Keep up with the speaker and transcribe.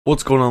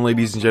What's going on,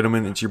 ladies and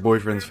gentlemen? It's your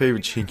boyfriend's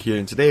favorite chink here,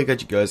 and today I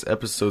got you guys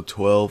episode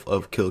 12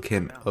 of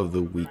Killcam of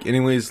the week.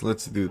 Anyways,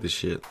 let's do this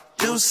shit.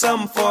 Do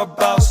something for a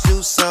boss,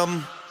 do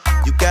something.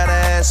 You gotta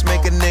ask,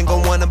 make a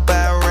nigga wanna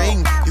buy a ring.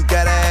 You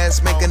gotta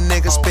ask, make a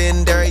nigga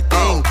spend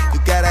everything. You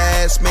gotta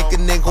ask, make a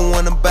nigga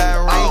wanna buy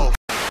a ring.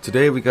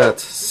 Today we got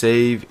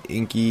Save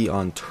Inky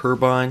on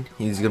Turbine.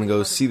 He's gonna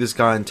go see this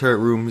guy in turret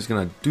room. He's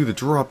gonna do the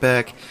drop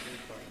back.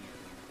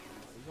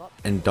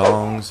 And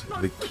dongs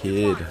the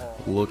kid.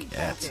 Look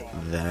at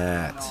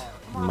that.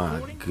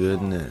 My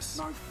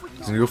goodness.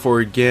 He's gonna go for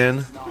it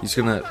again. He's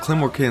gonna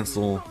Claymore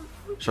cancel,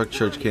 Shock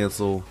Charge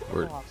cancel,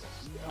 or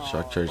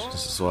Shock Charge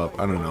swap.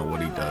 I don't know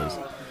what he does.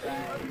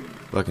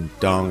 Fucking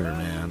donger,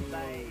 man.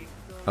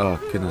 Oh,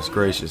 goodness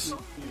gracious.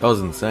 That was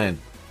insane.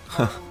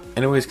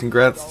 Anyways,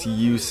 congrats to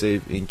you,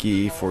 Save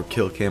Inky, for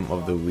Killcam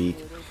of the week.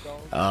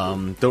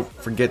 Don't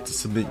forget to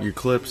submit your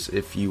clips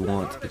if you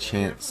want a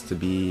chance to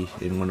be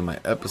in one of my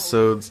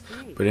episodes.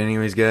 But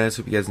anyways, guys,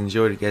 hope you guys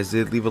enjoyed. If you guys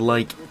did, leave a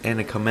like and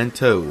a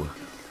commento.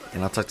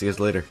 And I'll talk to you guys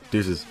later.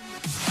 Deuces.